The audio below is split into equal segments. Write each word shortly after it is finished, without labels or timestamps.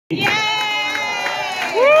Yay!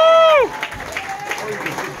 Woo!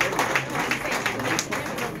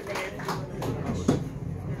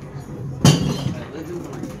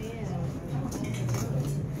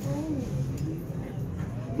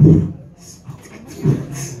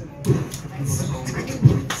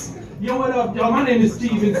 Yo, what up, y'all? My name is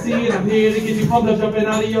Steven C, and I'm here to get you pumped up, jumping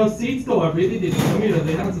out of your seats. Though I really didn't come here to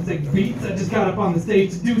lay down some sick beats. I just got up on the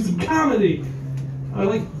stage to do some comedy. I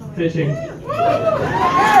like fishing.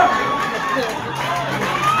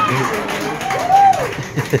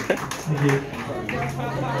 Thank you.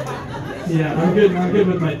 Yeah, I'm good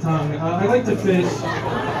with my tongue. I like to fish.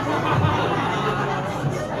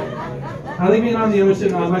 I like being on the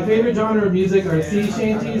ocean. My favorite genre of music are sea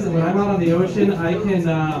shanties, and when I'm out on the ocean, I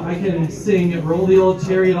can sing "Roll the Old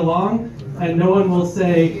Chariot Along," and no one will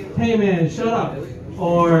say, "Hey man, shut up,"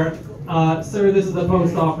 or "Sir, this is the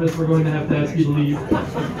post office. We're going to have to ask you to leave."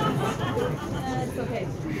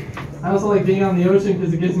 I also like being on the ocean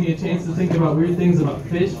because it gives me a chance to think about weird things about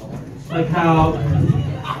fish, like how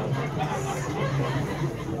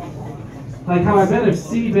I bet if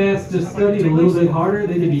sea bass just studied a little bit harder,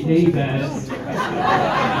 they could be A bass.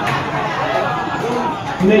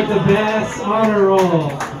 Make the bass honor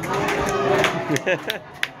roll.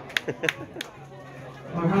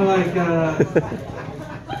 Or how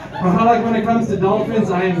like when it comes to dolphins,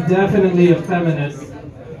 I am definitely a feminist.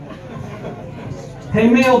 Hey,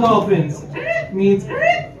 male dolphins means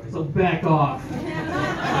so back off.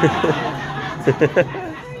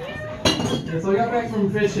 So I got back from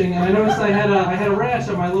fishing, and I noticed I had a rash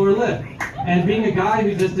on my lower lip. And being a guy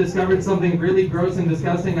who just discovered something really gross and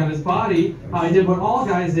disgusting on his body, I did what all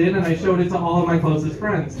guys did, and I showed it to all of my closest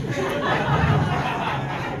friends.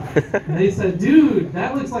 And they said, "Dude,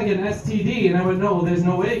 that looks like an STD." And I went, "No, there's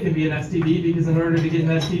no way it can be an STD, because in order to get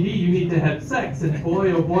an STD, you need to have sex. And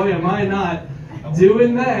boy, oh boy, am I not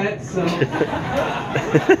doing that." So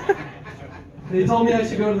they told me I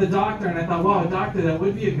should go to the doctor, and I thought, wow, doctor, that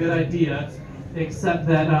would be a good idea, except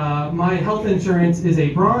that my health insurance is a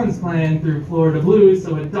bronze plan through Florida Blues,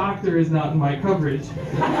 so a doctor is not in my coverage.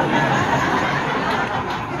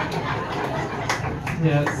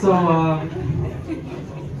 Yeah,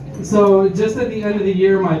 so just at the end of the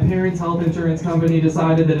year, my parents' health insurance company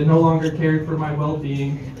decided that it no longer cared for my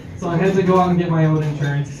well-being, so I had to go out and get my own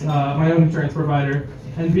insurance provider.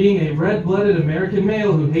 And being a red-blooded American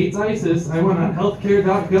male who hates ISIS, I went on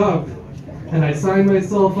healthcare.gov, and I signed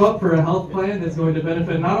myself up for a health plan that's going to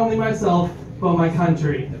benefit not only myself, but my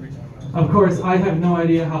country. Of course, I have no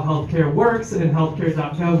idea how healthcare works, and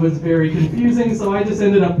healthcare.gov was very confusing, so I just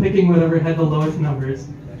ended up picking whatever had the lowest numbers.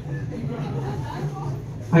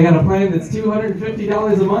 I got a plan that's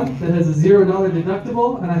 $250 a month that has a $0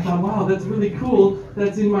 deductible, and I thought, wow, that's really cool.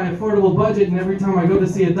 That's in my affordable budget, and every time I go to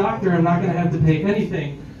see a doctor, I'm not going to have to pay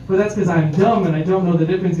anything. But that's because I'm dumb and I don't know the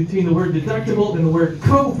difference between the word deductible and the word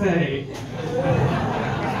copay.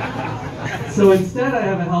 So instead, I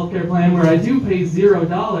have a healthcare plan where I do pay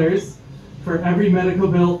 $0 for every medical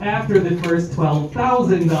bill after the first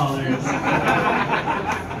 $12,000.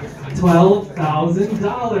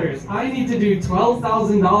 $12,000. I need to do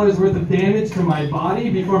 $12,000 worth of damage to my body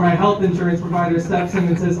before my health insurance provider steps in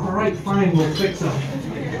and says, "All right, fine, we'll fix him."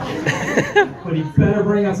 But he better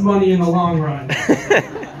bring us money in the long run.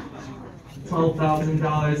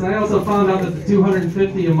 $12,000. And I also found out that the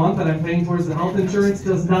 $250 a month that I'm paying towards the health insurance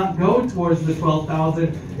does not go towards the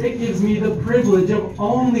 $12,000. It gives me the privilege of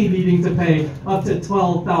only needing to pay up to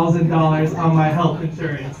 $12,000 on my health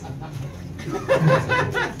insurance.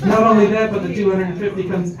 Not only that, but the $250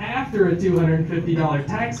 comes after a $250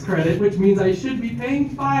 tax credit, which means I should be paying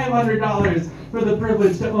 $500 for the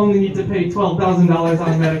privilege to only need to pay $12,000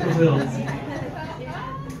 on medical bills.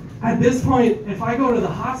 At this point, if I go to the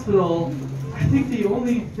hospital, I think the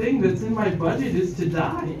only thing that's in my budget is to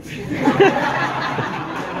die.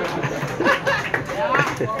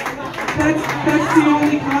 That's the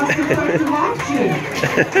only cost-effective option.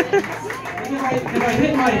 If I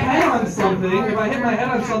hit my head on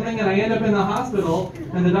something, and I end up in the hospital,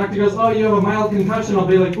 and the doctor goes, "Oh, you have a mild concussion," I'll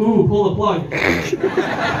be like, "Ooh, pull the plug."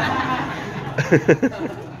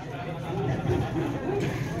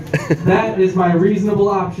 That is my reasonable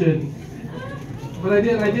option. But I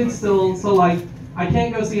did still, so like, I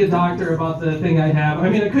can't go see a doctor about the thing I have. I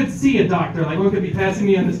mean, I could see a doctor, like one could be passing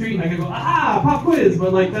me on the street and I could go, "Ah, pop quiz,"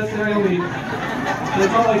 but like that's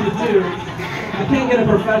all I could do. I can't get a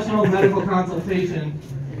professional medical consultation.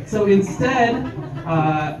 So instead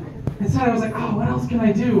I was like, oh, what else can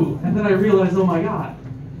I do? And then I realized, oh my God,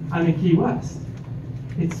 I'm in Key West.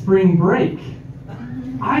 It's spring break.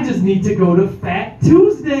 I just need to go to Fat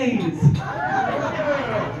Tuesdays.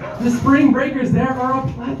 The spring breakers there are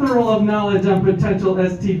a plethora of knowledge on potential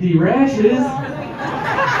STD rashes.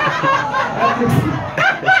 After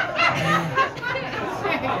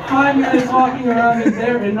 5 minutes walking around in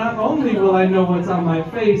there, and not only will I know what's on my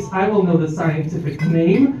face, I will know the scientific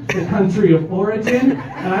name, the country of origin,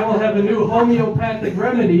 and I will have a new homeopathic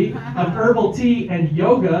remedy of herbal tea and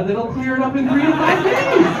yoga that'll clear it up in 3 to 5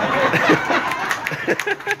 days.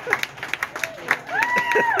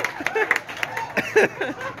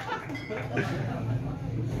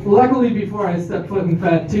 Luckily, before I stepped foot in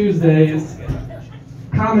Fat Tuesdays,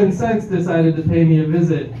 Common Sense decided to pay me a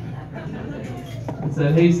visit. And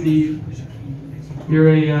said, "Hey Steve, you're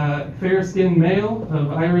a fair-skinned male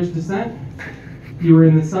of Irish descent. You were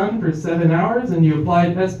in the sun for 7 hours and you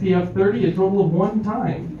applied SPF 30 a total of 1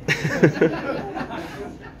 time.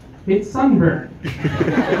 It's sunburn."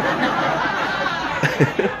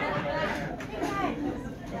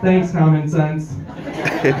 Thanks, Common Sense.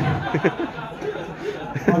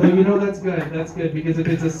 Although, you know, that's good, because if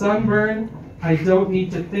it's a sunburn, I don't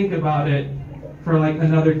need to think about it for like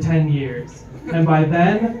another 10 years. And by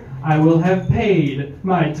then, I will have paid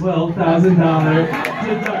my $12,000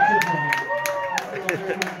 deductible.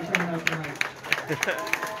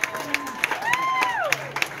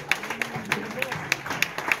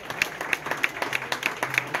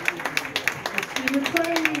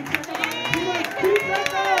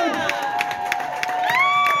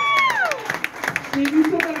 Steve, you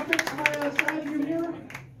still got to fix my side of your mirror?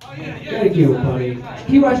 Oh, yeah. Thank you, buddy.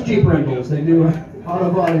 Key West Jeep Rentals, they do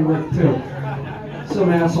auto body work too. Some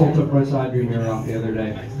asshole took my side view mirror off the other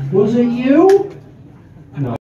day. Was it you? No.